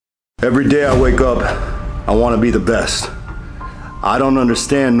Every day I wake up, I want to be the best. I don't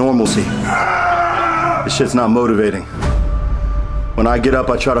understand normalcy. This shit's not motivating. When I get up,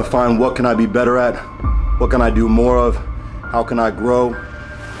 I try to find what can I be better at? What can I do more of? How can I grow?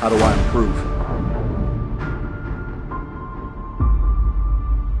 How do I improve?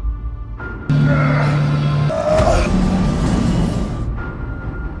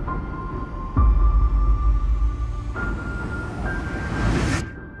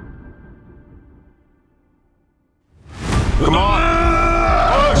 Come on!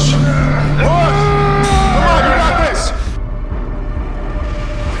 Push! Push! Come on, you got this!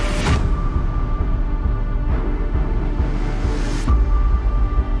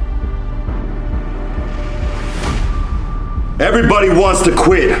 Everybody wants to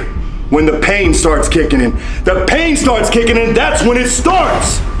quit when the pain starts kicking in. The pain starts kicking in, that's when it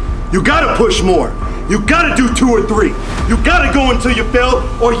starts! You gotta push more. You gotta do 2 or 3. You gotta go until you fail,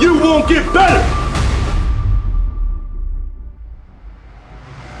 or you won't get better!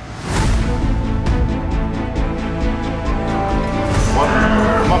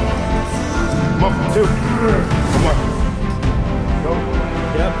 Come on, 2. Come on. Go.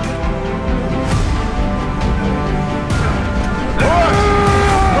 Yep. Push!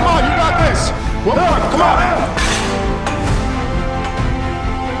 Come on, you got this! One more, come on!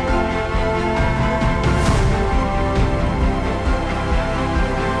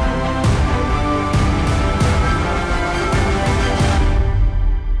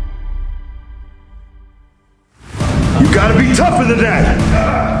 You gotta be tougher than that!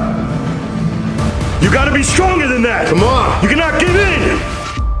 You gotta be stronger than that! Come on! You cannot give in!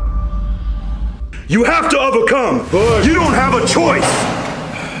 You have to overcome! Push. You don't have a choice!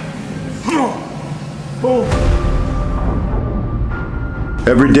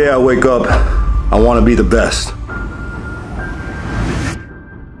 Every day I wake up, I want to be the best.